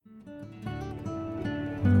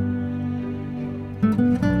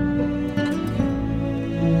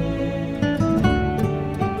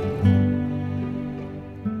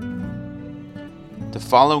The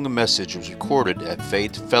following message was recorded at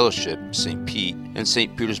Faith Fellowship St. Pete in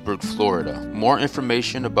St. Petersburg, Florida. More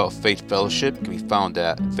information about Faith Fellowship can be found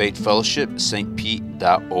at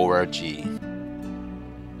faithfellowshipstpete.org.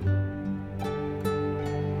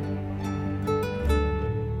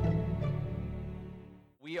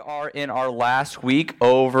 We are in our last week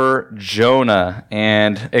over Jonah,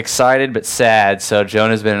 and excited but sad. So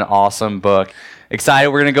Jonah's been an awesome book. Excited,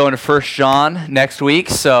 we're going to go into 1 John next week,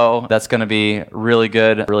 so that's going to be really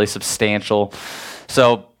good, really substantial.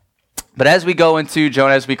 But as we go into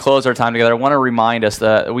Jonah, as we close our time together, I want to remind us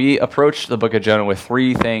that we approached the book of Jonah with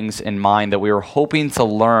three things in mind that we were hoping to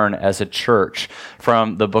learn as a church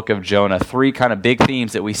from the book of Jonah. Three kind of big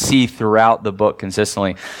themes that we see throughout the book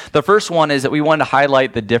consistently. The first one is that we wanted to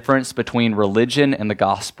highlight the difference between religion and the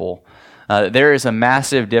gospel. There is a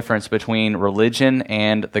massive difference between religion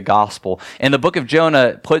and the gospel. And the book of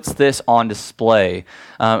Jonah puts this on display.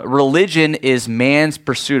 Religion is man's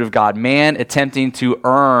pursuit of God, man attempting to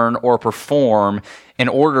earn or perform in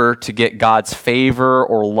order to get God's favor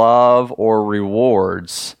or love or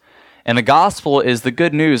rewards. And the gospel is the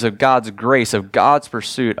good news of God's grace, of God's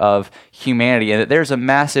pursuit of humanity. And that there's a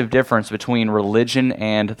massive difference between religion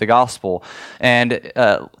and the gospel. And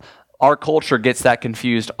our culture gets that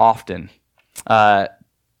confused often.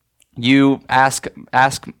 You ask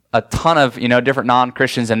a ton of different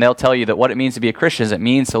non-Christians, and they'll tell you that what it means to be a Christian is it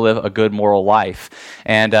means to live a good moral life,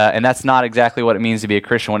 and that's not exactly what it means to be a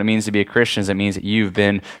Christian. What it means to be a Christian is it means that you've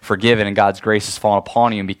been forgiven and God's grace has fallen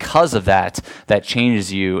upon you, and because of that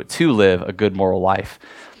changes you to live a good moral life.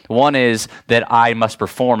 One is that I must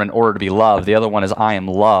perform in order to be loved. The other one is I am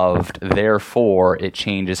loved, therefore it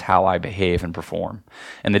changes how I behave and perform.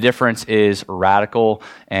 And the difference is radical,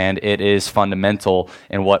 and it is fundamental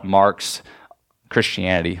in what marks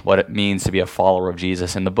Christianity, what it means to be a follower of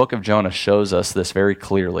Jesus. And the book of Jonah shows us this very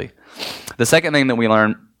clearly. The second thing that we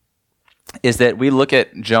learn is that we look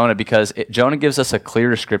at Jonah because Jonah gives us a clear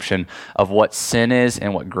description of what sin is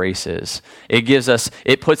and what grace is.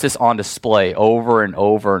 It puts this on display over and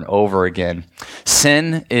over and over again.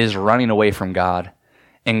 Sin is running away from God,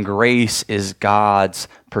 and grace is God's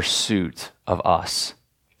pursuit of us.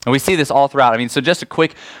 And we see this all throughout. So just a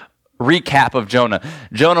quick recap of Jonah.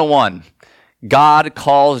 Jonah 1. God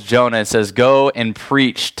calls Jonah and says, go and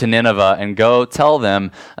preach to Nineveh and go tell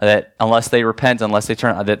them that unless they repent, unless they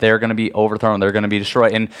turn, that they're going to be overthrown, they're going to be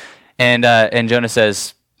destroyed. And Jonah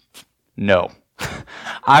says, no,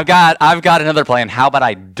 I've got another plan. How about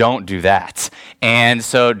I don't do that? And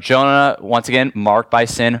so Jonah, once again, marked by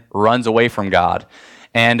sin, runs away from God.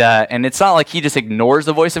 And it's not like he just ignores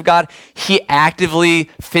the voice of God. He actively,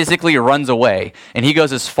 physically runs away. And he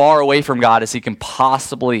goes as far away from God as he can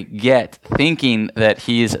possibly get, thinking that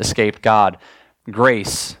he's escaped God.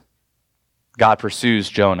 Grace. God pursues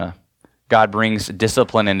Jonah. God brings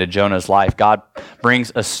discipline into Jonah's life. God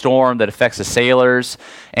brings a storm that affects the sailors,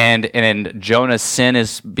 and Jonah's sin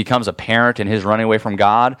becomes apparent in his running away from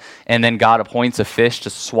God, and then God appoints a fish to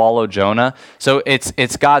swallow Jonah. So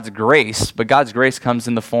it's God's grace, but God's grace comes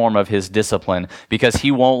in the form of his discipline, because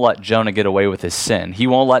he won't let Jonah get away with his sin. He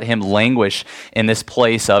won't let him languish in this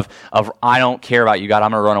place of I don't care about you, God,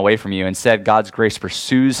 I'm going to run away from you. Instead, God's grace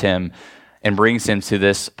pursues him and brings him to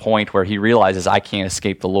this point where he realizes, I can't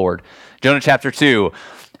escape the Lord. Jonah chapter 2,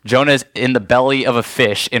 Jonah is in the belly of a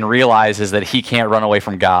fish and realizes that he can't run away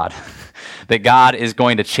from God, that God is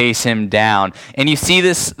going to chase him down. And you see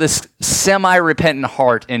this semi-repentant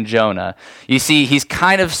heart in Jonah. You see he's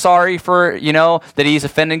kind of sorry for, that he's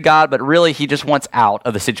offended God, but really he just wants out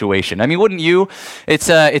of the situation. Wouldn't you? It's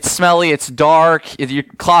smelly, it's dark, you're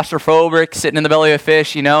claustrophobic, sitting in the belly of a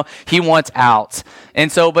fish, he wants out.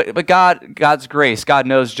 And so, but God's grace, God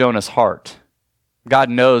knows Jonah's heart.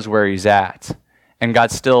 God knows where he's at, and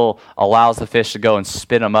God still allows the fish to go and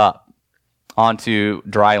spit him up onto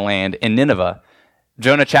dry land in Nineveh.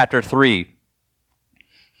 Jonah chapter 3.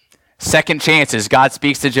 Second chances. God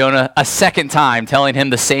speaks to Jonah a second time, telling him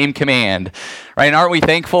the same command. Right? And aren't we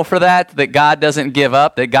thankful for that? That God doesn't give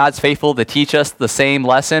up, that God's faithful to teach us the same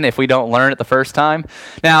lesson if we don't learn it the first time.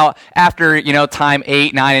 Now, after, time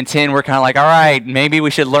 8, 9, and 10, we're kind of like, all right, maybe we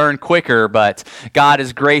should learn quicker, but God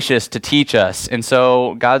is gracious to teach us. And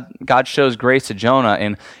so God shows grace to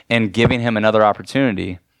Jonah in giving him another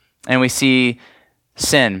opportunity. And we see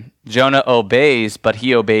sin. Jonah obeys, but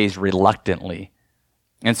he obeys reluctantly.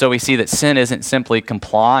 And so we see that sin isn't simply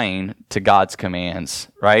complying to God's commands,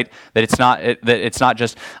 right? That it's not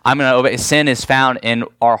just, I'm going to obey. Sin is found in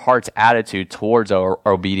our heart's attitude towards our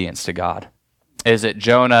obedience to God. is that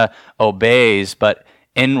Jonah obeys, but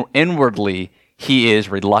inwardly he is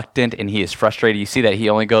reluctant and he is frustrated. You see that he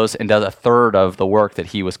only goes and does a third of the work that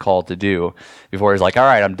he was called to do before he's like, all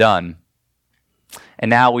right, I'm done. And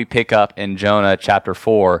now we pick up in Jonah chapter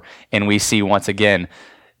 4, and we see once again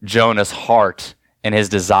Jonah's heart and his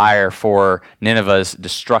desire for Nineveh's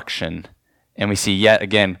destruction. And we see yet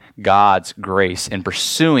again God's grace in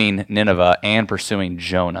pursuing Nineveh and pursuing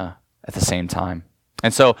Jonah at the same time.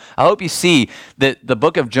 And so I hope you see that the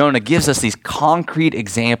book of Jonah gives us these concrete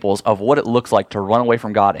examples of what it looks like to run away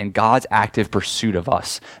from God and God's active pursuit of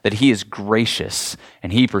us, that he is gracious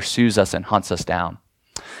and he pursues us and hunts us down.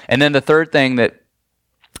 And then the third thing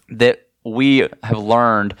that we have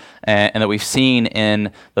learned and that we've seen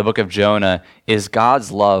in the book of Jonah is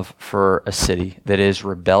God's love for a city that is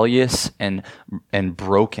rebellious and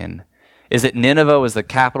broken. Is that Nineveh was the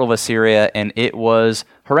capital of Assyria, and it was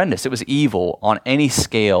horrendous. It was evil on any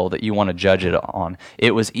scale that you want to judge it on.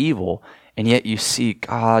 It was evil, and yet you see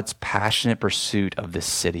God's passionate pursuit of this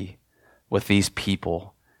city with these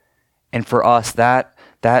people. And for us, that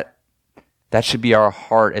should be our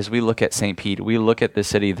heart as we look at St. Pete. We look at the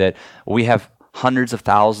city that we have hundreds of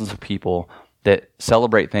thousands of people that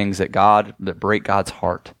celebrate things that break God's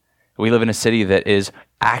heart. We live in a city that is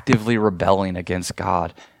actively rebelling against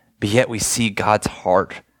God. But yet we see God's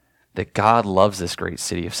heart, that God loves this great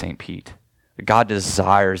city of St. Pete. That God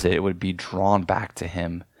desires that it would be drawn back to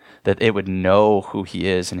him, that it would know who he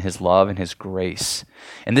is and his love and his grace.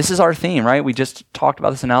 And this is our theme, right? We just talked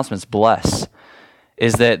about this announcement, bless,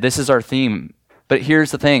 is that this is our theme. But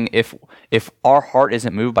here's the thing, if our heart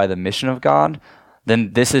isn't moved by the mission of God,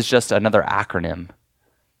 then this is just another acronym,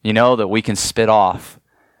 that we can spit off.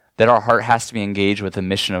 That our heart has to be engaged with the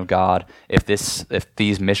mission of God if these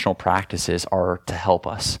missional practices are to help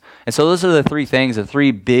us. And so those are the three things, the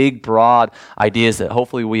three big, broad ideas that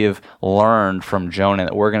hopefully we have learned from Jonah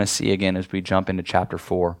that we're going to see again as we jump into chapter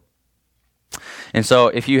 4. And so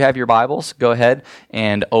if you have your Bibles, go ahead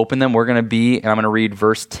and open them. I'm going to read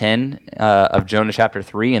verse 10 of Jonah chapter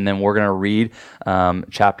 3, and then we're going to read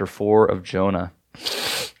chapter 4 of Jonah.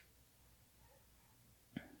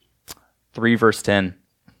 3 verse 10.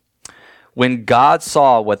 When God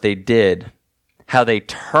saw what they did, how they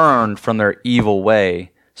turned from their evil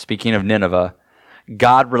way, speaking of Nineveh,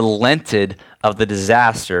 God relented of the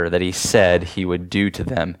disaster that he said he would do to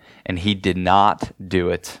them, and he did not do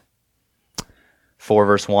it. 4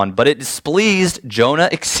 verse 1, but it displeased Jonah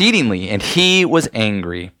exceedingly, and he was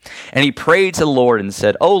angry. And he prayed to the Lord and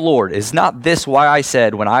said, O Lord, is not this why I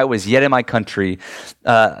said when I was yet in my country,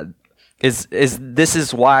 This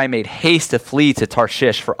is why I made haste to flee to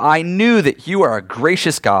Tarshish, for I knew that you are a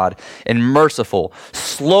gracious God and merciful,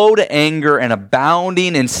 slow to anger and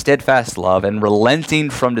abounding in steadfast love and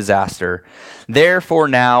relenting from disaster. Therefore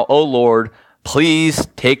now, O Lord, please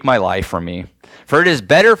take my life from me, for it is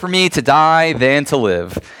better for me to die than to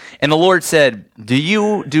live. And the Lord said, do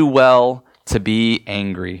you do well to be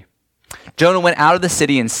angry? Jonah went out of the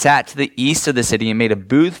city and sat to the east of the city and made a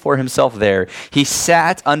booth for himself there. He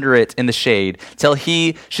sat under it in the shade till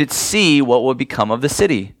he should see what would become of the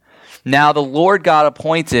city. Now the Lord God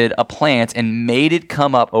appointed a plant and made it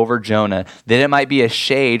come up over Jonah, that it might be a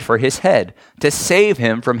shade for his head, to save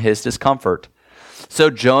him from his discomfort. So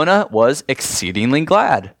Jonah was exceedingly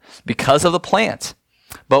glad because of the plant.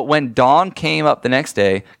 But when dawn came up the next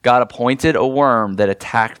day, God appointed a worm that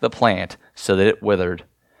attacked the plant so that it withered.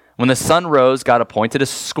 When the sun rose, God appointed a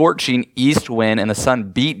scorching east wind, and the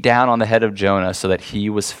sun beat down on the head of Jonah so that he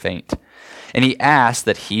was faint. And he asked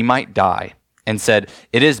that he might die, and said,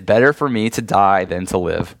 it is better for me to die than to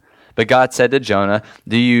live. But God said to Jonah,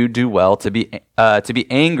 do you do well to be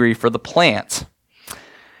angry for the plant?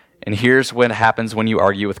 And here's what happens when you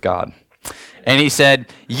argue with God. And he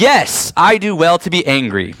said, yes, I do well to be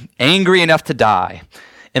angry enough to die.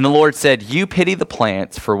 And the Lord said, you pity the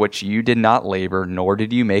plant for which you did not labor, nor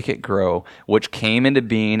did you make it grow, which came into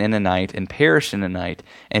being in a night and perished in a night.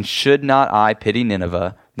 And should not I pity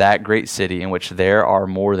Nineveh, that great city, in which there are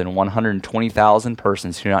more than 120,000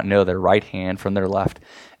 persons who do not know their right hand from their left,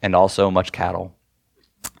 and also much cattle?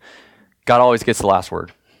 God always gets the last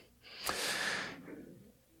word.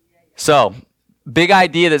 So, big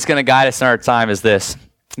idea that's going to guide us in our time is this.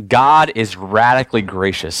 God is radically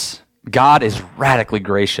gracious. God is radically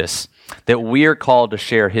gracious, that we are called to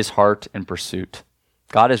share his heart and pursuit.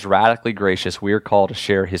 God is radically gracious. We are called to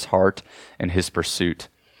share his heart and his pursuit.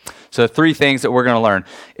 So 3 things that we're going to learn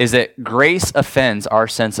is that grace offends our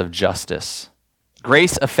sense of justice.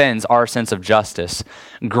 Grace offends our sense of justice.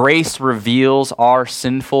 Grace reveals our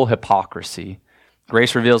sinful hypocrisy.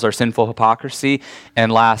 Grace reveals our sinful hypocrisy.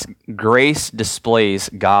 And last, grace displays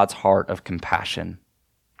God's heart of compassion.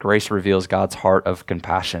 Grace reveals God's heart of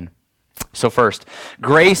compassion. So first,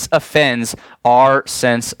 grace offends our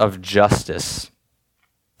sense of justice.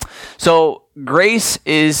 So grace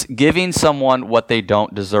is giving someone what they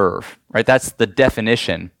don't deserve, right? That's the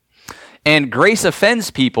definition. And grace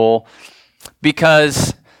offends people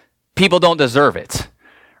because people don't deserve it,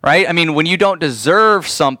 right? I mean, when you don't deserve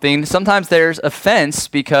something, sometimes there's offense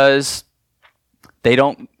because they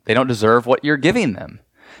don't deserve what you're giving them.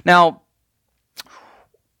 Now,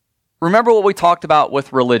 remember what we talked about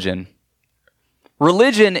with religion.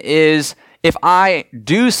 Religion is, if I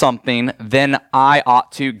do something, then I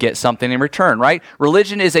ought to get something in return, right?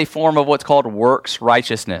 Religion is a form of what's called works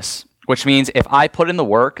righteousness, which means if I put in the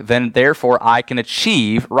work, then therefore I can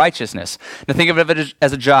achieve righteousness. Now think of it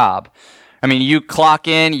as a job. I mean, you clock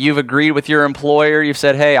in, you've agreed with your employer, you've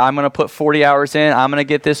said, hey, I'm going to put 40 hours in, I'm going to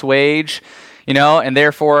get this wage, and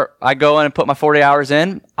therefore I go in and put my 40 hours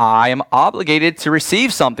in, I am obligated to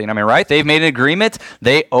receive something. I mean, right? They've made an agreement.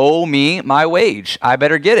 They owe me my wage. I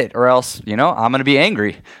better get it, or else, I'm going to be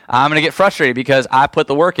angry. I'm going to get frustrated because I put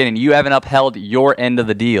the work in and you haven't upheld your end of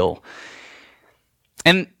the deal.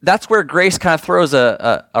 And that's where grace kind of throws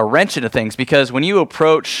a wrench into things, because when you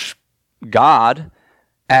approach God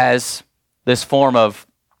as this form of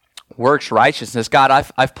works righteousness, God,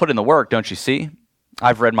 I've put in the work, don't you see?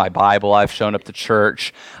 I've read my Bible, I've shown up to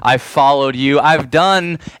church, I've followed you, I've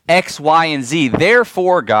done X, Y, and Z.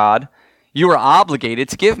 Therefore, God, you are obligated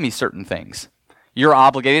to give me certain things. You're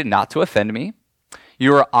obligated not to offend me.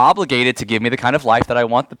 You are obligated to give me the kind of life that I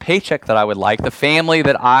want, the paycheck that I would like, the family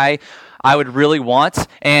that I would really want,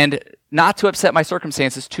 and not to upset my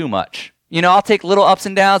circumstances too much. I'll take little ups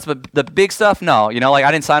and downs, but the big stuff, no.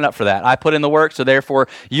 I didn't sign up for that. I put in the work, so therefore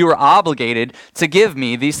you are obligated to give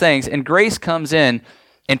me these things. And grace comes in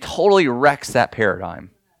and totally wrecks that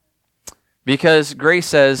paradigm. Because grace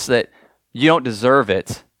says that you don't deserve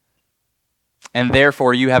it, and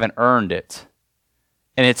therefore you haven't earned it.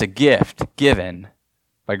 And it's a gift given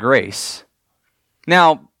by grace.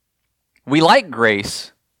 Now, we like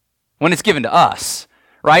grace when it's given to us,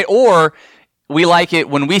 right? Or we like it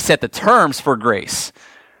when we set the terms for grace,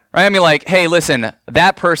 right? I mean, like, hey, listen,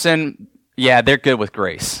 that person, yeah, they're good with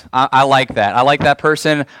grace. I like that. I like that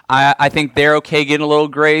person. I think they're okay getting a little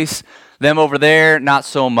grace. Them over there, not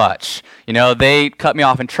so much. They cut me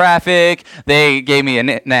off in traffic. They gave me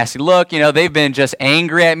a nasty look. They've been just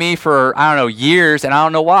angry at me for, years, and I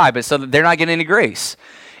don't know why, but so they're not getting any grace.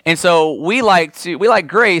 And so we like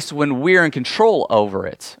grace when we're in control over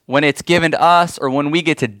it, when it's given to us, or when we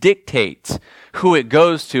get to dictate who it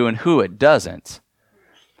goes to and who it doesn't.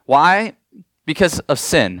 Why? Because of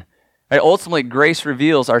sin. Right? Ultimately, grace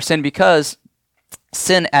reveals our sin, because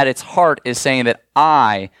sin at its heart is saying that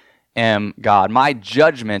I am God. My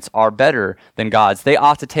judgments are better than God's. They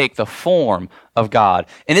ought to take the form of God.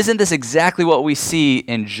 And isn't this exactly what we see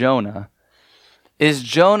in Jonah? Is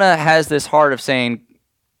Jonah has this heart of saying,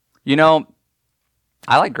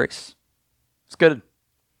 I like grace. It's good.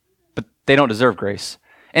 But they don't deserve grace.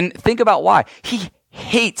 And think about why. He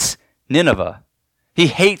hates Nineveh. He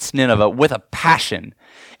hates Nineveh with a passion.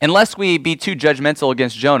 Unless we be too judgmental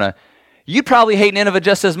against Jonah, you'd probably hate Nineveh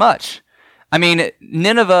just as much. I mean,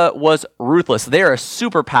 Nineveh was ruthless. They're a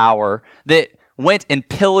superpower that went and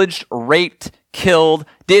pillaged, raped, killed,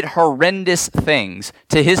 did horrendous things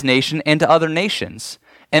to his nation and to other nations.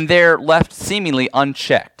 And they're left seemingly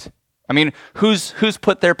unchecked. I mean, who's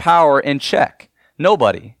put their power in check?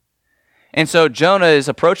 Nobody. And so Jonah is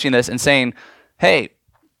approaching this and saying, hey,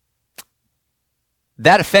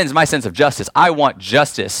 that offends my sense of justice. I want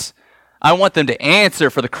justice. I want them to answer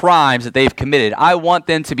for the crimes that they've committed. I want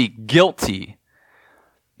them to be guilty.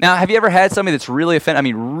 Now, have you ever had somebody that's really offended? I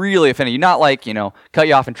mean, really offended you? Not like, cut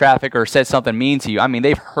you off in traffic or said something mean to you. I mean,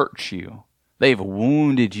 they've hurt you. They've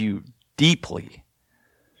wounded you deeply.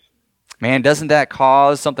 Man, doesn't that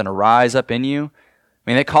cause something to rise up in you?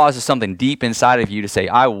 I mean, it causes something deep inside of you to say,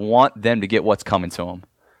 I want them to get what's coming to them.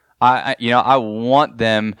 I want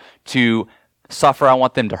them to suffer. I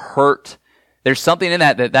want them to hurt. There's something in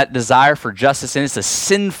that desire for justice, and it's a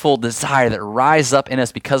sinful desire that rises up in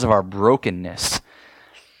us because of our brokenness.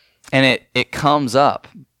 And it comes up.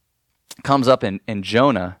 It comes up in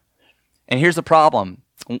Jonah. And here's the problem.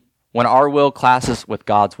 When our will clashes with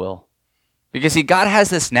God's will. Because God has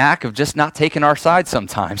this knack of just not taking our side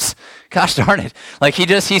sometimes. Gosh darn it. Like he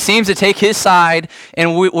seems to take his side,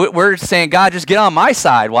 and we're saying, God, just get on my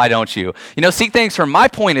side. Why don't you? See things from my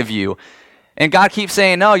point of view. And God keeps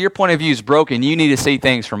saying, no, your point of view is broken. You need to see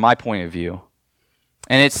things from my point of view.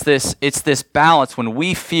 And it's this balance when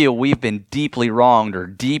we feel we've been deeply wronged or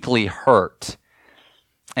deeply hurt.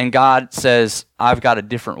 And God says, I've got a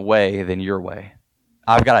different way than your way.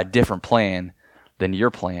 I've got a different plan than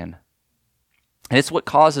your plan. And it's what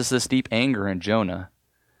causes this deep anger in Jonah.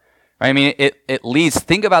 Right? I mean, it leads,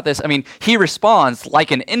 think about this. I mean, he responds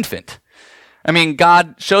like an infant. I mean,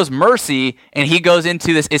 God shows mercy, and he goes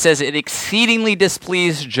into this. It says it exceedingly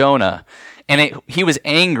displeased Jonah, and he was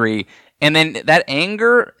angry. And then that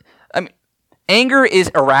anger, I mean, anger is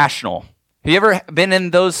irrational. Have you ever been in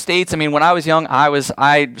those states? I mean, when I was young,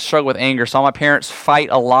 I struggled with anger. Saw my parents fight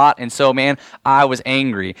a lot, and so, man, I was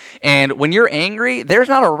angry. And when you're angry, there's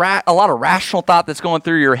not a lot of rational thought that's going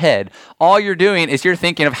through your head. All you're doing is you're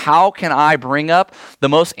thinking of how can I bring up the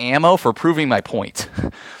most ammo for proving my point.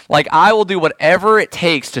 Like, I will do whatever it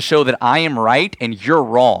takes to show that I am right and you're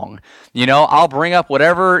wrong. You know, I'll bring up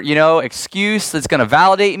whatever, excuse that's going to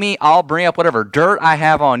validate me. I'll bring up whatever dirt I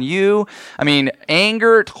have on you. I mean,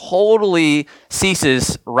 anger totally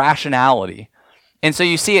ceases rationality. And so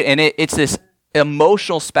you see it, and it's this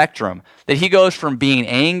emotional spectrum that he goes from being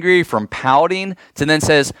angry, from pouting, to then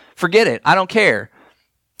says, forget it, I don't care.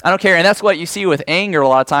 I don't care. And that's what you see with anger a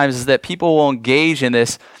lot of times, is that people will engage in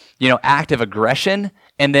this, active aggression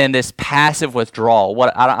and then this passive withdrawal.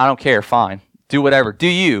 I don't care, fine. Do whatever. Do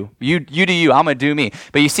you. You do you. I'm going to do me.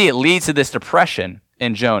 But you see, it leads to this depression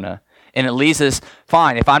in Jonah. And it leads to this,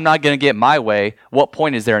 fine, if I'm not going to get my way, what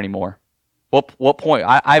point is there anymore? What point?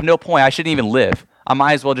 I have no point. I shouldn't even live. I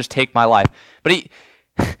might as well just take my life. But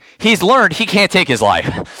he's learned he can't take his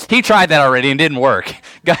life. He tried that already and didn't work.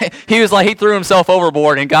 He threw himself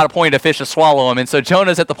overboard and got a point of fish to swallow him. And so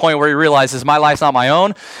Jonah's at the point where he realizes my life's not my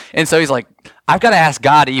own. And so he's like, I've got to ask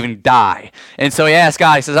God to even die. And so he asks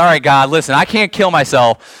God, he says, all right, God, listen, I can't kill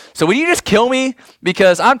myself. So will you just kill me?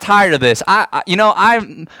 Because I'm tired of this.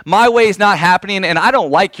 My way is not happening and I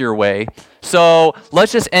don't like your way. So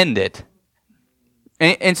let's just end it.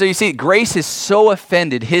 And so you see, grace has so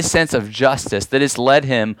offended his sense of justice that it's led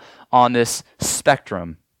him on this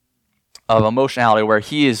spectrum of emotionality where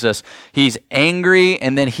he's angry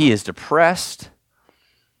and then he is depressed.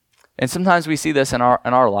 And sometimes we see this in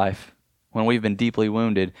our life when we've been deeply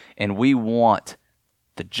wounded and we want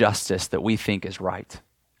the justice that we think is right.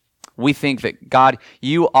 We think that, God,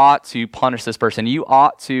 you ought to punish this person. You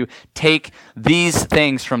ought to take these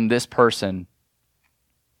things from this person.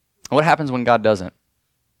 What happens when God doesn't?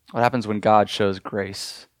 What happens when God shows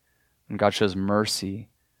grace? When God shows mercy?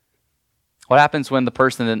 What happens when the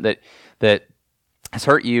person that has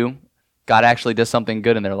hurt you, God actually does something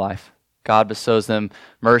good in their life? God bestows them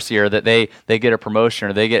mercy, or that they get a promotion,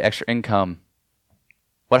 or they get extra income.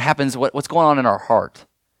 What happens? What's going on in our heart?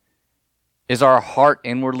 Is our heart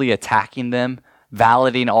inwardly attacking them,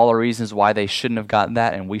 validating all the reasons why they shouldn't have gotten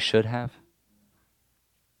that and we should have?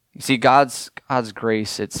 You see, God's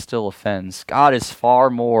grace, it still offends. God is far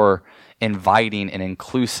more inviting and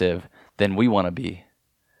inclusive than we want to be.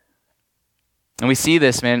 And we see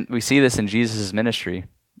this, man. We see this in Jesus' ministry.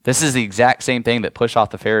 This is the exact same thing that pushed off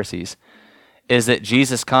the Pharisees, is that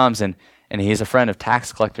Jesus comes and he's a friend of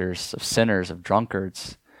tax collectors, of sinners, of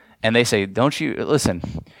drunkards. And they say, listen,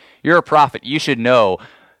 you're a prophet. You should know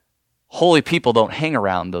holy people don't hang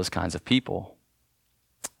around those kinds of people.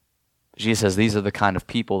 Jesus says these are the kind of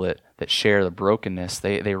people that share the brokenness.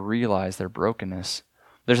 They realize their brokenness.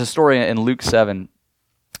 There's a story in Luke 7.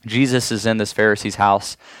 Jesus is in this Pharisee's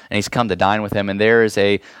house, and he's come to dine with him, and there is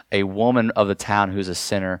a woman of the town who's a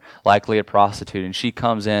sinner, likely a prostitute, and she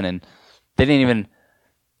comes in, and they didn't even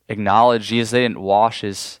acknowledge Jesus. They didn't wash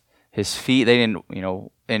his feet. They didn't,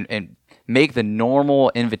 and make the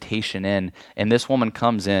normal invitation in, and this woman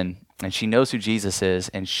comes in, and she knows who Jesus is,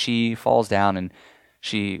 and she falls down, and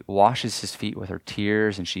she washes his feet with her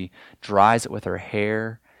tears, and she dries it with her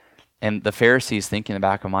hair. And the Pharisees think in the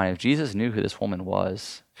back of their mind, if Jesus knew who this woman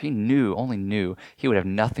was, if he only knew, he would have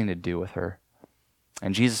nothing to do with her.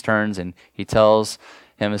 And Jesus turns and he tells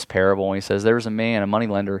him his parable, and he says, there was a man, a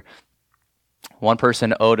moneylender. One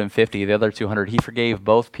person owed him 50, the other 200. He forgave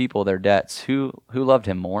both people their debts. Who loved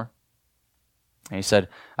him more? And he said,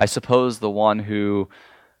 I suppose the one who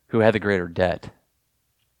had the greater debt.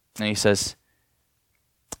 And he says,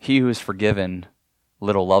 he who is forgiven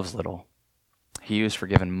little loves little. He who is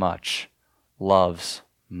forgiven much loves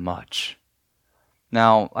much.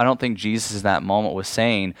 Now, I don't think Jesus in that moment was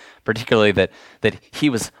saying particularly that he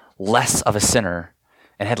was less of a sinner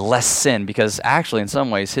and had less sin, because actually in some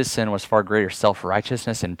ways his sin was far greater.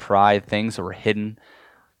 Self-righteousness and pride, things that were hidden,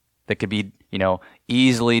 that could be,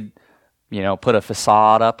 easily, put a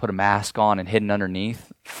facade up, put a mask on and hidden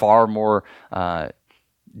underneath, far more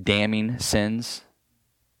damning sins.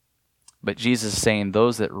 But Jesus is saying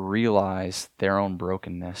those that realize their own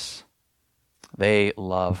brokenness, they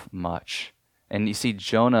love much. And you see,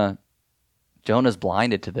 Jonah's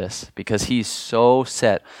blinded to this because he's so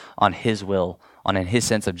set on his will, on his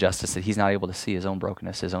sense of justice, that he's not able to see his own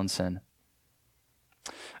brokenness, his own sin.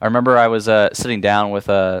 I remember I was sitting down with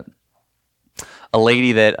a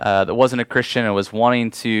lady that wasn't a Christian and was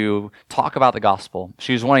wanting to talk about the gospel.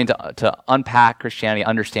 She was wanting to unpack Christianity,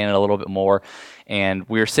 understand it a little bit more. And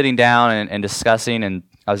we were sitting down and discussing, and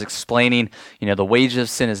I was explaining, the wages of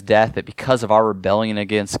sin is death, that because of our rebellion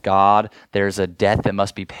against God, there's a debt that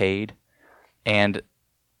must be paid. And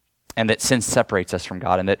that sin separates us from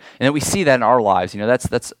God. And that we see that in our lives.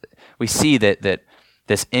 We see that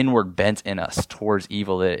this inward bent in us towards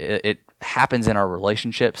evil, that it happens in our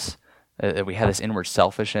relationships, that we have this inward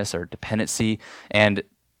selfishness or dependency, and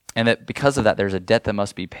that because of that, there's a debt that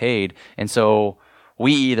must be paid. And so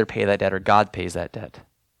we either pay that debt or God pays that debt.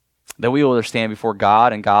 That we will stand before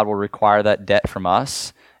God, and God will require that debt from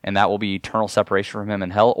us, and that will be eternal separation from Him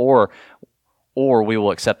in hell, or we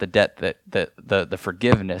will accept the debt, that the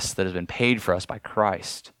forgiveness that has been paid for us by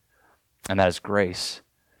Christ, and that is grace.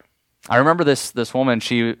 I remember this woman,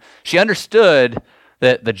 she understood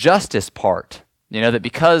that the justice part, that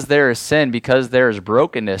because there is sin, because there is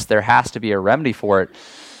brokenness, there has to be a remedy for it.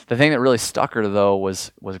 The thing that really stuck her, though,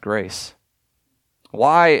 was grace.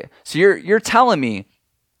 Why? So you're telling me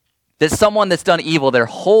that someone that's done evil their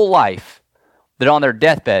whole life, that on their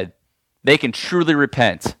deathbed, they can truly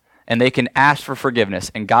repent and they can ask for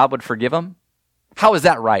forgiveness and God would forgive them? How is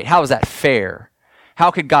that right? How is that fair?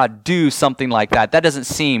 How could God do something like that? That doesn't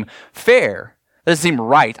seem fair. That doesn't seem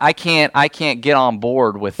right. I can't get on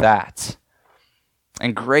board with that.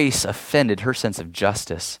 And grace offended her sense of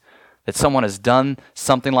justice, that someone has done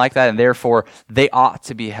something like that, and therefore they ought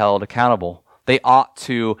to be held accountable. They ought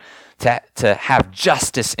to have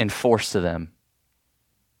justice enforced to them.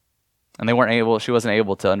 And she wasn't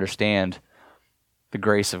able to understand the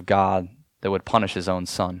grace of God that would punish His own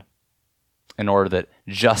Son in order that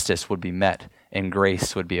justice would be met and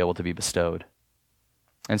grace would be able to be bestowed.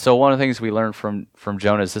 And so one of the things we learn from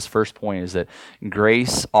Jonah is this first point, is that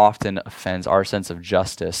grace often offends our sense of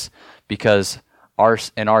justice because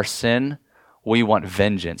in our sin, we want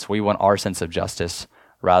vengeance. We want our sense of justice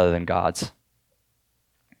rather than God's.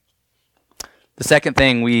 The second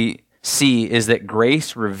thing we see is that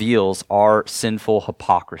grace reveals our sinful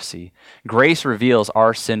hypocrisy. Grace reveals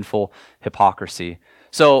our sinful hypocrisy.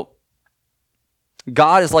 So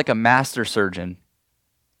God is like a master surgeon.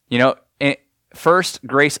 First,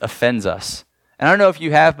 grace offends us. And I don't know if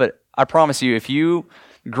you have, but I promise you,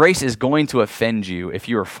 grace is going to offend you if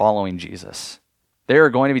you are following Jesus. There are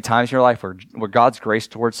going to be times in your life where God's grace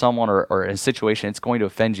towards someone or in a situation, it's going to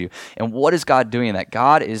offend you. And what is God doing in that?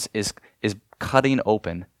 God is cutting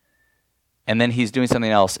open. And then He's doing something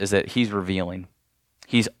else, is that He's revealing.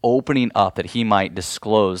 He's opening up that He might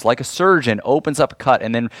disclose. Like a surgeon opens up a cut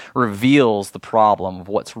and then reveals the problem of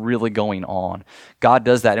what's really going on. God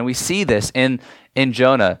does that. And we see this in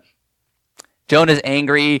Jonah. Jonah's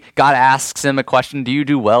angry. God asks him a question, do you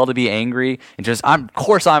do well to be angry? And just, I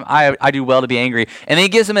do well to be angry. And then He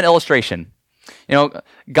gives him an illustration.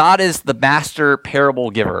 God is the master parable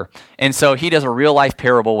giver. And so He does a real life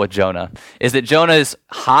parable with Jonah. Is that Jonah is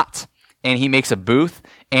hot and he makes a booth.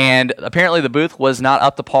 And apparently the booth was not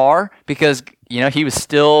up to par because, he was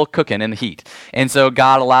still cooking in the heat. And so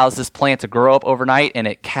God allows this plant to grow up overnight, and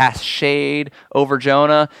it casts shade over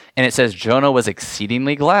Jonah. And it says Jonah was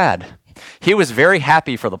exceedingly glad. He was very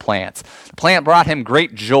happy for the plant. The plant brought him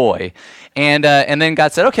great joy. And then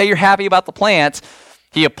God said, okay, you're happy about the plant.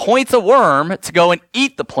 He appoints a worm to go and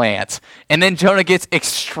eat the plant. And then Jonah gets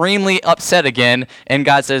extremely upset again. And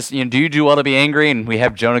God says, do you do well to be angry? And we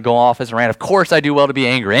have Jonah go off his rant. Of course I do well to be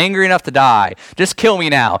angry. Angry enough to die. Just kill me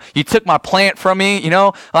now. You took my plant from me. I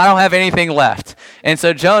don't have anything left. And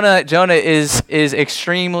so Jonah is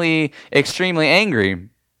extremely, extremely angry.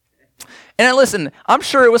 And listen, I'm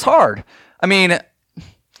sure it was hard.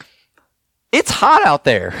 It's hot out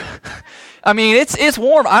there. It's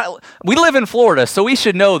warm. We live in Florida, so we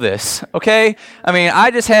should know this, okay? I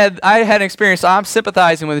had an experience. So I'm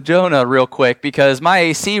sympathizing with Jonah real quick because my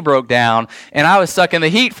AC broke down, and I was stuck in the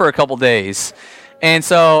heat for a couple days. And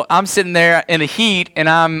so I'm sitting there in the heat, and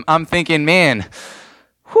I'm thinking, man,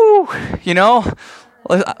 whew,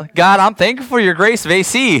 God, I'm thankful for your grace of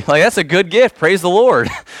AC. That's a good gift. Praise the Lord.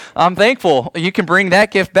 I'm thankful you can bring that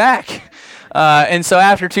gift back. And so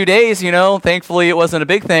after 2 days, thankfully it wasn't a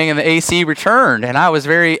big thing, and the AC returned, and I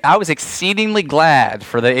was exceedingly glad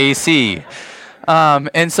for the AC.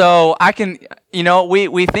 And so I can,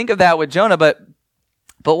 we think of that with Jonah, but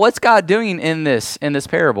what's God doing in this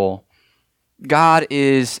parable? God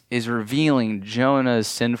is revealing Jonah's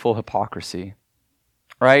sinful hypocrisy,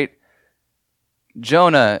 right?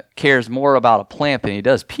 Jonah cares more about a plant than he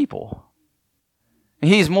does people.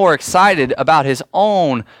 He's more excited about his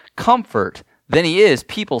own comfort than he is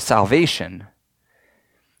people's salvation.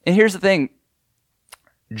 And here's the thing.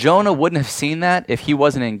 Jonah wouldn't have seen that if he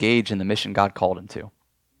wasn't engaged in the mission God called him to.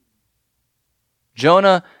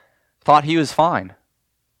 Jonah thought he was fine.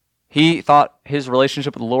 He thought his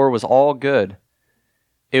relationship with the Lord was all good.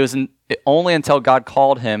 It was only until God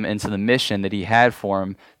called him into the mission that he had for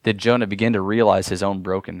him did Jonah begin to realize his own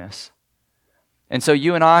brokenness. And so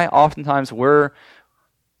you and I, oftentimes,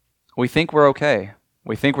 we think we're okay.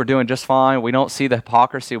 We think we're doing just fine. We don't see the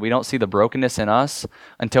hypocrisy. We don't see the brokenness in us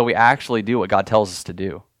until we actually do what God tells us to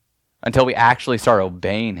do, until we actually start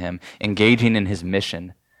obeying him, engaging in his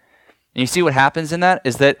mission. And you see what happens in that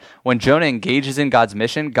is that when Jonah engages in God's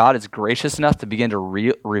mission, God is gracious enough to begin to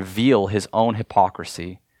reveal his own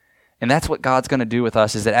hypocrisy. And that's what God's going to do with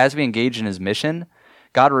us, is that as we engage in his mission,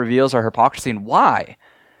 God reveals our hypocrisy. And why?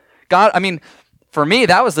 For me,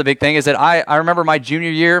 that was the big thing, is that I remember my junior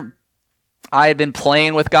year, I had been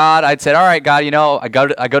playing with God. I'd said, all right, God, I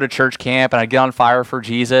go to church camp and I get on fire for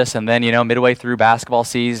Jesus. And then, midway through basketball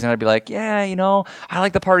season, I'd be like, yeah, I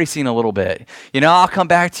like the party scene a little bit. I'll come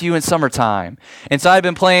back to you in summertime. And so I've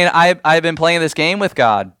been playing this game with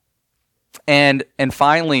God. And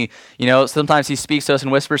finally, sometimes he speaks to us in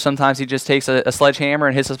whispers. Sometimes he just takes a sledgehammer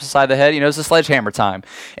and hits us beside the head. It's a sledgehammer time.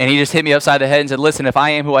 And he just hit me upside the head and said, listen, if I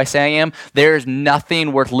am who I say I am, there's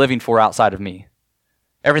nothing worth living for outside of me.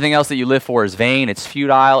 Everything else that you live for is vain, it's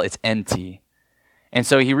futile, it's empty. And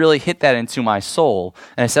so he really hit that into my soul.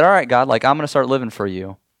 And I said, all right, God, I'm going to start living for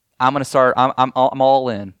you. I'm all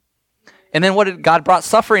in. And then God brought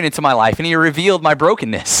suffering into my life, and he revealed my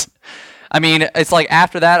brokenness. It's like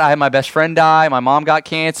after that, I had my best friend die, my mom got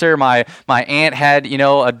cancer, my aunt had,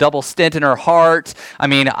 a double stent in her heart.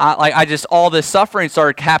 All this suffering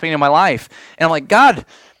started happening in my life. And I'm like, God,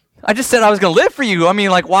 I just said I was going to live for you.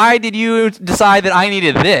 Why did you decide that I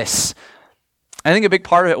needed this? I think a big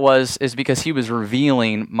part of it is because he was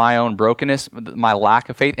revealing my own brokenness, my lack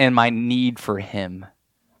of faith, and my need for him.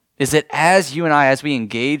 Is that as you and I, as we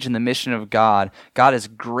engage in the mission of God, God is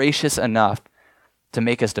gracious enough to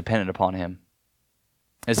make us dependent upon him.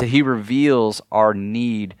 Is that he reveals our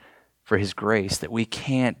need for his grace, that we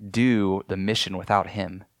can't do the mission without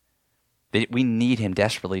him. That we need him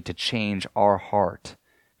desperately to change our heart.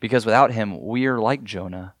 Because without him, we are like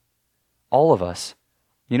Jonah. All of us.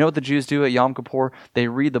 You know what the Jews do at Yom Kippur? They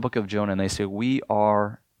read the book of Jonah and they say, we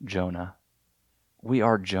are Jonah. We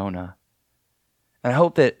are Jonah. And I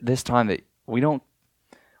hope that this time that we don't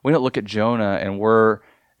look at Jonah and are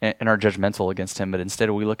judgmental against him, but instead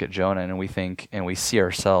we look at Jonah and we think and we see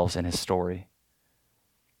ourselves in his story.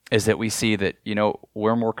 Is that we see that,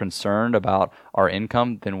 we're more concerned about our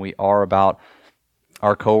income than we are about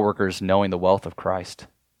our coworkers knowing the wealth of Christ.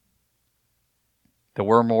 That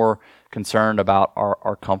we're more concerned about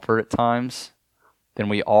our comfort at times than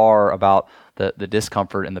we are about the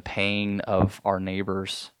discomfort and the pain of our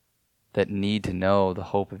neighbors that need to know the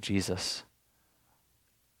hope of Jesus.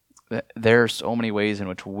 There are so many ways in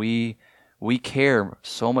which we care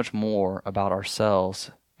so much more about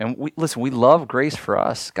ourselves. And we love grace for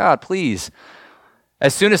us. God, please.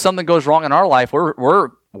 As soon as something goes wrong in our life,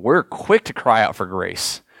 we're quick to cry out for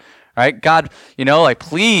grace. Right? God,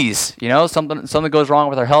 please, something goes wrong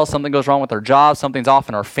with our health, something goes wrong with our job, something's off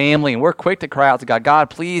in our family, and we're quick to cry out to God, God,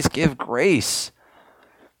 please give grace.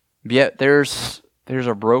 Yet there's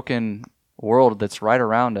a broken world that's right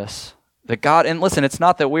around us. That God, and listen, it's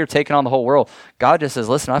not that we're taking on the whole world. God just says,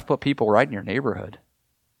 listen, I've put people right in your neighborhood.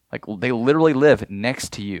 They literally live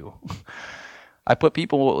next to you. I put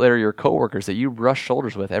people that are your coworkers that you brush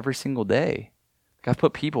shoulders with every single day. I've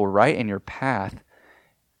put people right in your path.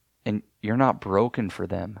 And you're not broken for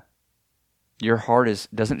them. Your heart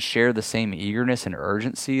doesn't share the same eagerness and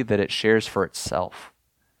urgency that it shares for itself.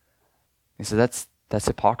 And so that's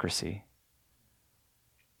hypocrisy.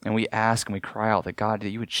 And we ask and we cry out that God, that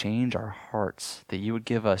you would change our hearts, that you would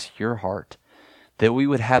give us your heart, that we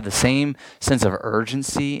would have the same sense of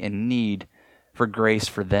urgency and need for grace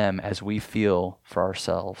for them as we feel for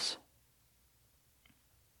ourselves.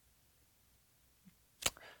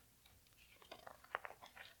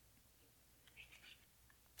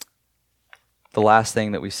 The last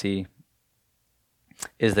thing that we see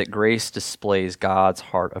is that grace displays God's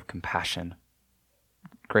heart of compassion.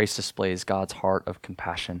 Grace displays God's heart of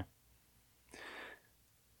compassion.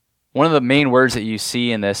 One of the main words that you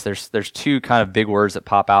see in this, there's two kind of big words that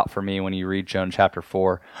pop out for me when you read Jonah chapter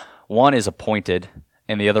 4. One is appointed,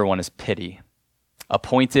 and the other one is pity.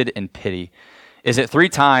 appointed, and pity. Is it 3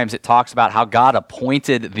 times it talks about how God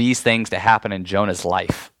appointed these things to happen in Jonah's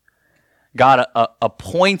life. God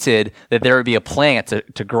appointed that there would be a plant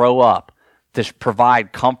to grow up, to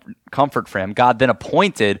provide comfort for him. God then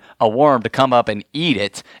appointed a worm to come up and eat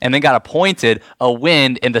it, and then God appointed a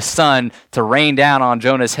wind and the sun to rain down on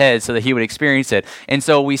Jonah's head so that he would experience it. And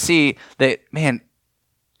so we see that, man,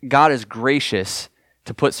 God is gracious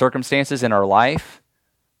to put circumstances in our life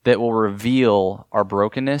that will reveal our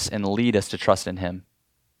brokenness and lead us to trust in him.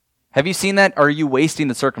 Have you seen that? Or are you wasting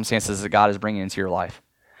the circumstances that God is bringing into your life?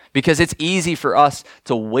 Because it's easy for us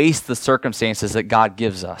to waste the circumstances that God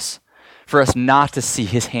gives us, for us not to see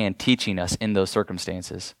his hand teaching us in those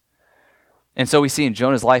circumstances. And so we see in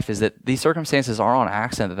Jonah's life is that these circumstances are on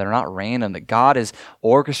accident, that they're not random, that God is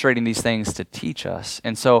orchestrating these things to teach us.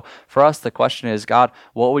 And so for us, the question is, God,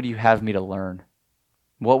 what would you have me to learn?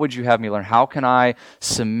 What would you have me learn? How can I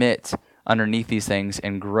submit underneath these things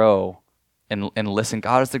and grow and listen?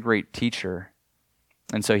 God is the great teacher.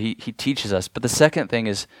 And so he teaches us. But the second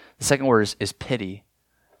word is pity.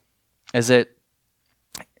 Is that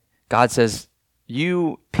God says,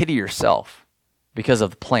 you pity yourself because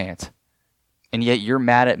of the plant, and yet you're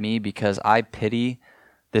mad at me because I pity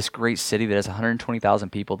this great city that has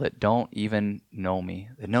 120,000 people that don't even know me,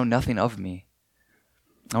 that know nothing of me.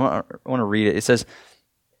 I want to read it. It says,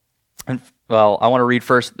 I want to read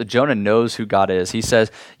first. Jonah knows who God is. He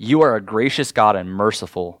says, you are a gracious God and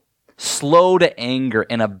merciful, slow to anger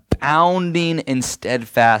and abounding in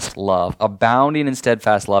steadfast love,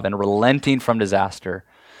 and relenting from disaster.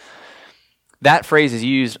 That phrase is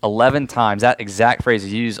used 11 times. That exact phrase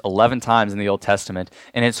is used 11 times in the Old Testament,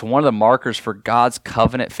 and it's one of the markers for God's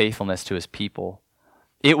covenant faithfulness to his people.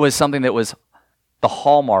 It was something that was the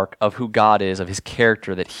hallmark of who God is, of his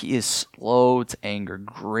character, that he is slow to anger,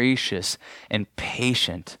 gracious and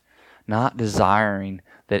patient, not desiring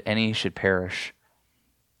that any should perish.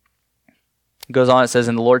 It goes on, it says,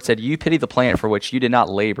 and the Lord said, you pity the plant for which you did not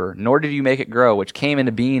labor, nor did you make it grow, which came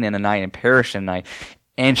into being in a night and perished in a night.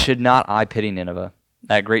 And should not I pity Nineveh,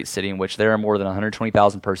 that great city in which there are more than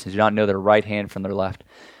 120,000 persons who do not know their right hand from their left,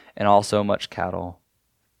 and also much cattle?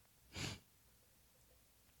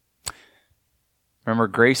 Remember,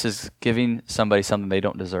 grace is giving somebody something they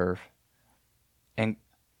don't deserve. And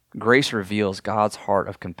grace reveals God's heart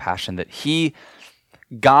of compassion, that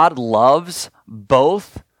God loves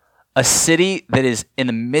both a city that is in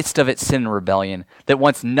the midst of its sin and rebellion, that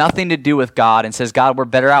wants nothing to do with God and says, God, we're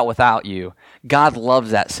better out without you. God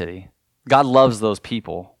loves that city. God loves those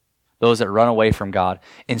people, those that run away from God.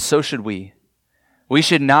 And so should we. We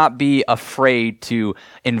should not be afraid to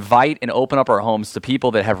invite and open up our homes to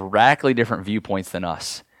people that have radically different viewpoints than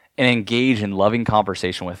us and engage in loving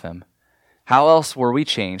conversation with them. How else were we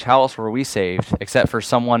changed? How else were we saved except for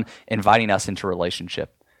someone inviting us into a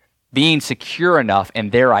relationship? Being secure enough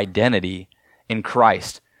in their identity in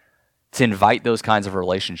Christ to invite those kinds of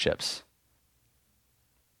relationships.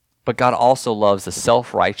 But God also loves the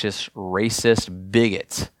self-righteous, racist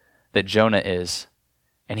bigot that Jonah is,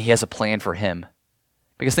 and he has a plan for him.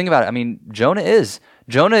 Because think about it, Jonah is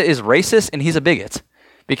racist and he's a bigot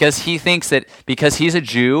because he thinks that because he's a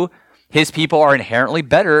Jew, his people are inherently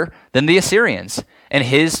better than the Assyrians. And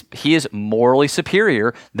he is morally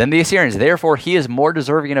superior than the Assyrians. Therefore, he is more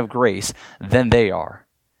deserving of grace than they are.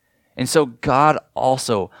 And so God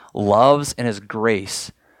also loves and has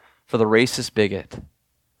grace for the racist bigot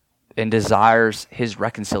and desires his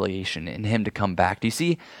reconciliation and him to come back. Do you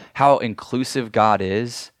see how inclusive God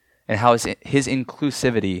is and how his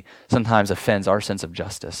inclusivity sometimes offends our sense of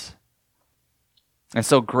justice? And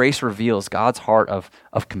so grace reveals God's heart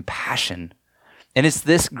of compassion. And it's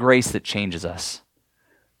this grace that changes us.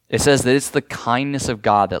 It says that it's the kindness of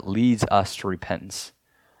God that leads us to repentance.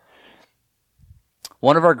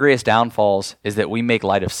 One of our greatest downfalls is that we make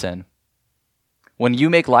light of sin. When you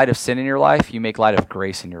make light of sin in your life, you make light of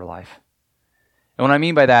grace in your life. And what I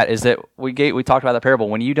mean by that is that we talked about the parable.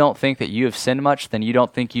 When you don't think that you have sinned much, then you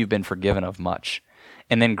don't think you've been forgiven of much.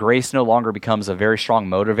 And then grace no longer becomes a very strong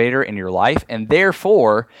motivator in your life, and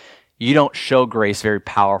therefore, you don't show grace very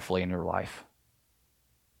powerfully in your life.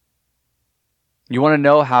 You want to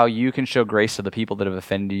know how you can show grace to the people that have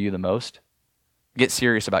offended you the most? Get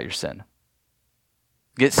serious about your sin.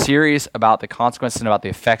 Get serious about the consequences and about the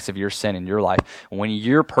effects of your sin in your life. When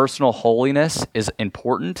your personal holiness is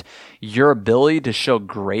important, your ability to show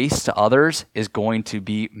grace to others is going to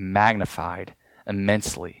be magnified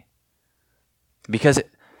immensely. Because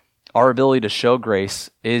our ability to show grace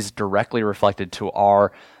is directly reflected to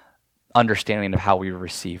our understanding of how we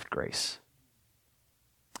received grace.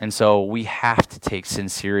 And so we have to take sin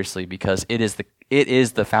seriously because it is It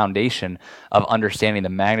is the foundation of understanding the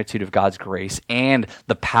magnitude of God's grace and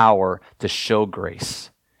the power to show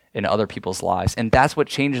grace in other people's lives. And that's what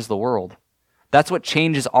changes the world. That's what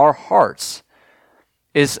changes our hearts.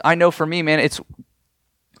 I know for me, man, it's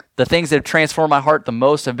the things that have transformed my heart the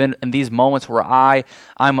most have been in these moments where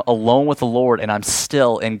I'm alone with the Lord and I'm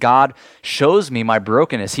still, and God shows me my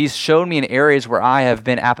brokenness. He's shown me in areas where I have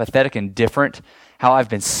been apathetic and indifferent, how I've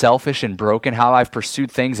been selfish and broken, how I've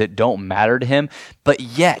pursued things that don't matter to him. But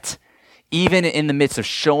yet, even in the midst of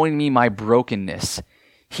showing me my brokenness,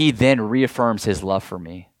 he then reaffirms his love for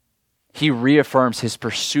me. He reaffirms his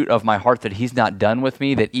pursuit of my heart, that he's not done with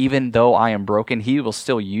me, that even though I am broken, he will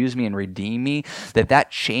still use me and redeem me,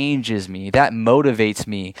 that changes me, that motivates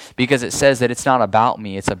me, because it says that it's not about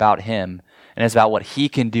me, it's about him. And it's about what he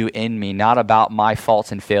can do in me, not about my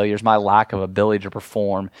faults and failures, my lack of ability to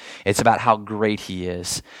perform. It's about how great he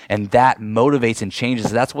is. And that motivates and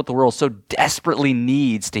changes. That's what the world so desperately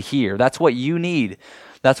needs to hear. That's what you need.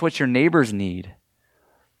 That's what your neighbors need.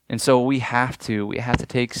 And so we have to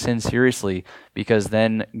take sin seriously, because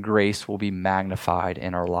then grace will be magnified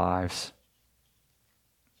in our lives.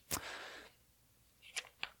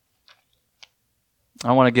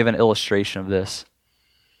 I want to give an illustration of this.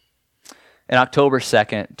 In October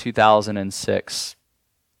 2nd, 2006,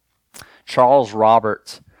 Charles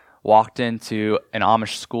Roberts walked into an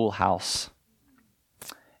Amish schoolhouse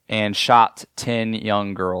and shot 10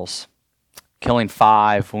 young girls, killing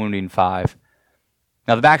 5, wounding 5.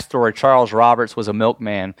 Now, the backstory, Charles Roberts was a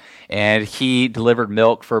milkman, and he delivered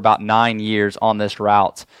milk for about 9 years on this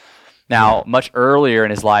route. Now, much earlier in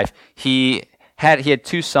his life, he had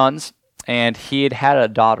 2 sons, and he had a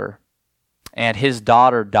daughter. And his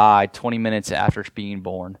daughter died 20 minutes after being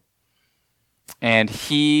born. And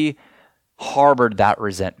he harbored that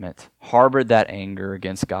resentment, harbored that anger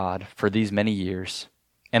against God for these many years.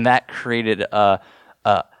 And that created a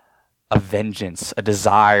vengeance, a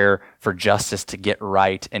desire for justice to get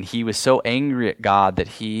right. And he was so angry at God that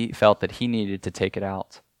he felt that he needed to take it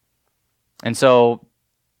out. And so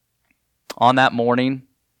on that morning,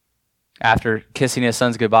 after kissing his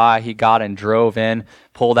sons goodbye, he got and drove in,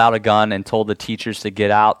 pulled out a gun, and told the teachers to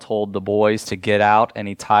get out, told the boys to get out, and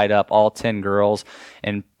he tied up all 10 girls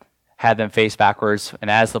and had them face backwards.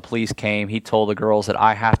 And as the police came, he told the girls that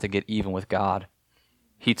I have to get even with God.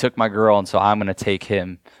 He took my girl, and so I'm going to take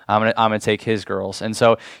him. I'm going to take his girls. And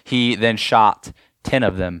so he then shot 10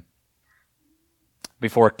 of them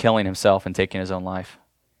before killing himself and taking his own life.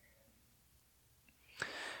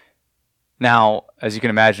 Now, as you can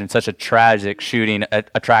imagine, such a tragic shooting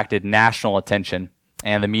attracted national attention,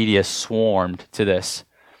 and the media swarmed to this.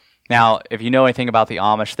 Now, if you know anything about the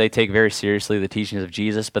Amish, they take very seriously the teachings of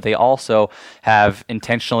Jesus, but they also have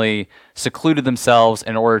intentionally secluded themselves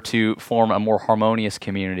in order to form a more harmonious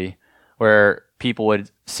community where people would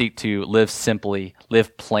seek to live simply,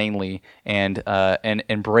 live plainly, and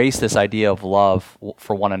embrace this idea of love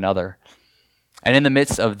for one another. And in the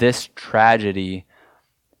midst of this tragedy,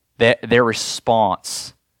 their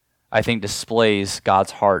response, I think, displays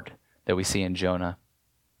God's heart that we see in Jonah.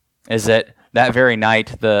 Is that very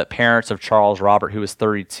night, the parents of Charles Robert, who was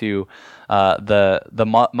 32,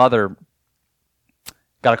 the mother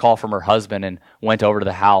got a call from her husband and went over to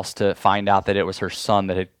the house to find out that it was her son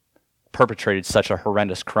that had perpetrated such a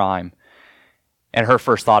horrendous crime. And her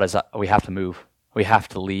first thought is, we have to move. We have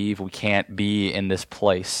to leave. We can't be in this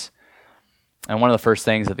place. And one of the first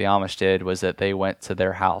things that the Amish did was that they went to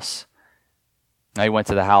their house. They went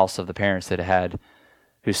to the house of the parents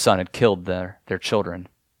whose son had killed their children.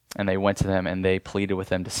 And they went to them and they pleaded with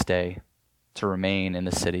them to stay, to remain in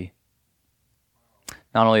the city.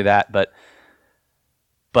 Not only that, but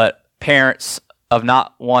parents of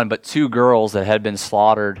not one but 2 girls that had been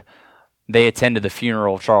slaughtered, they attended the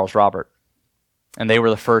funeral of Charles Robert. And they were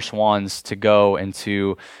the first ones to go and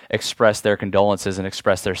to express their condolences and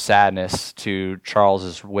express their sadness to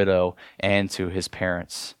Charles's widow and to his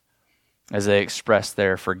parents, as they expressed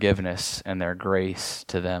their forgiveness and their grace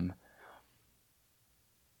to them.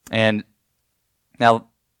 And now,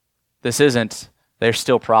 they're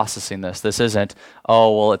still processing this. This isn't,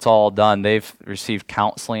 oh, well, it's all done. They've received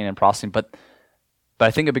counseling and processing. But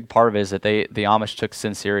I think a big part of it is that the Amish took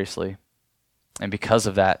sin seriously. And because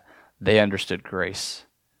of that, they understood grace.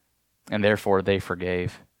 And therefore, they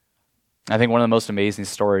forgave. I think one of the most amazing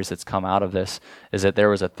stories that's come out of this is that there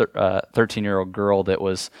was a 13-year-old girl that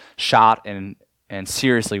was shot and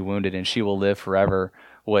seriously wounded, and she will live forever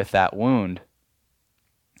with that wound.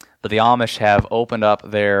 But the Amish have opened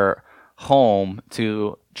up their home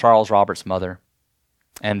to Charles Robert's mother,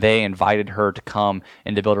 and they invited her to come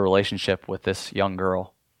and to build a relationship with this young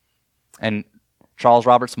girl. And Charles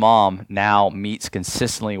Roberts' mom now meets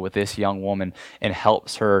consistently with this young woman and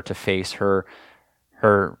helps her to face her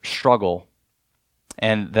struggle.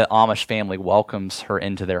 And the Amish family welcomes her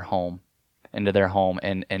into their home and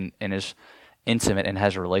is intimate and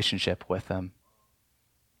has a relationship with them.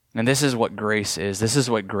 And this is what grace is. This is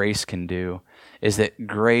what grace can do, is that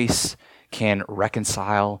grace can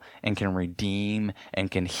reconcile and can redeem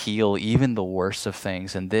and can heal even the worst of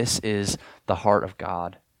things. And this is the heart of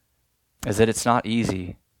God, is that it's not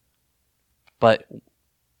easy, but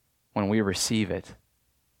when we receive it,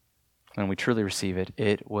 when we truly receive it,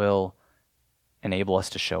 it will enable us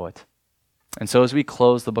to show it. And so as we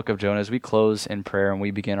close the book of Jonah, as we close in prayer and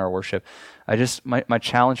we begin our worship, my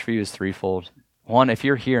challenge for you is threefold. One, if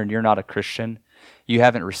you're here and you're not a Christian, you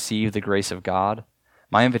haven't received the grace of God,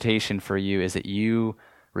 my invitation for you is that you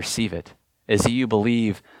receive it, is that you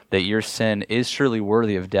believe that your sin is truly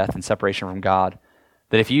worthy of death and separation from God.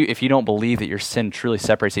 That if you don't believe that your sin truly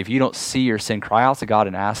separates you, if you don't see your sin, cry out to God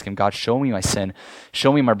and ask Him, God, show me my sin,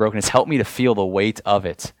 show me my brokenness, help me to feel the weight of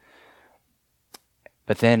it.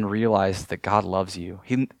 But then realize that God loves you.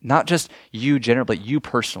 He, not just you generally, but you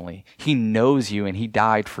personally. He knows you and He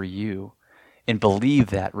died for you. And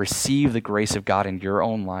believe that. Receive the grace of God in your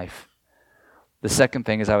own life. The second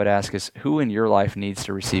thing is I would ask is, who in your life needs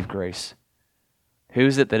to receive grace? Who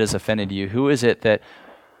is it that has offended you? Who is it that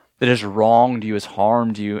has wronged you, has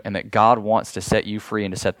harmed you, and that God wants to set you free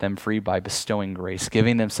and to set them free by bestowing grace,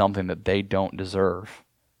 giving them something that they don't deserve.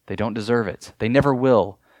 They don't deserve it. They never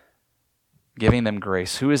will. Giving them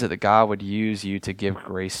grace. Who is it that God would use you to give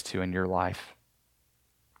grace to in your life?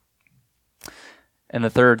 And the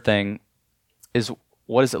third thing is,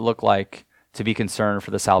 what does it look like to be concerned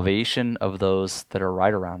for the salvation of those that are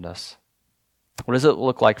right around us? What does it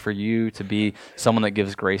look like for you to be someone that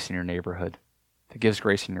gives grace in your neighborhood, that gives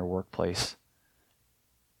grace in your workplace,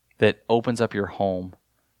 that opens up your home?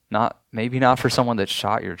 Maybe not for someone that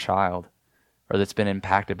shot your child or that's been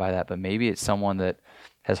impacted by that, but maybe it's someone that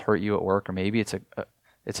has hurt you at work, or maybe it's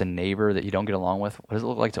a neighbor that you don't get along with. What does it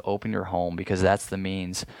look like to open your home? Because that's the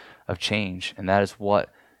means of change, and that is what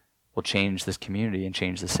will change this community and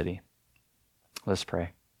change the city. Let's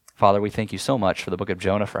pray. Father, we thank you so much for the book of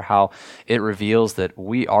Jonah, for how it reveals that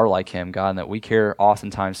we are like him, God, and that we care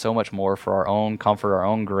oftentimes so much more for our own comfort, our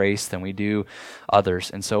own grace than we do others.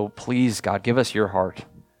 And so please, God, give us your heart.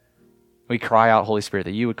 We cry out, Holy Spirit,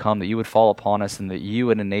 that you would come, that you would fall upon us, and that you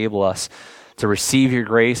would enable us to receive your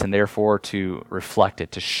grace and therefore to reflect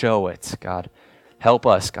it, to show it, God. Help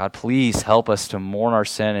us, God. Please help us to mourn our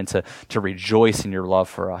sin and to rejoice in your love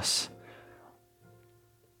for us.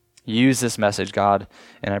 Use this message, God,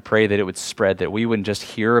 and I pray that it would spread, that we wouldn't just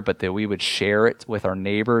hear it, but that we would share it with our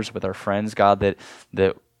neighbors, with our friends, God, that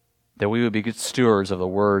we would be good stewards of the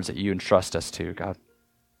words that you entrust us to, God.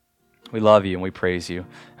 We love you and we praise you.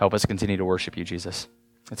 Help us continue to worship you, Jesus.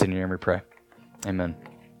 It's in your name we pray. Amen.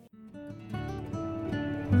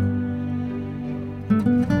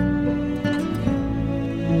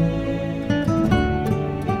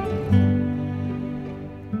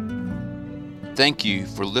 Thank you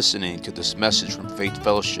for listening to this message from Faith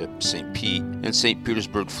Fellowship, St. Pete in St.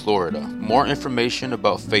 Petersburg, Florida. More information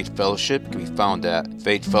about Faith Fellowship can be found at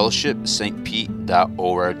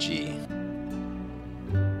faithfellowshipstpete.org.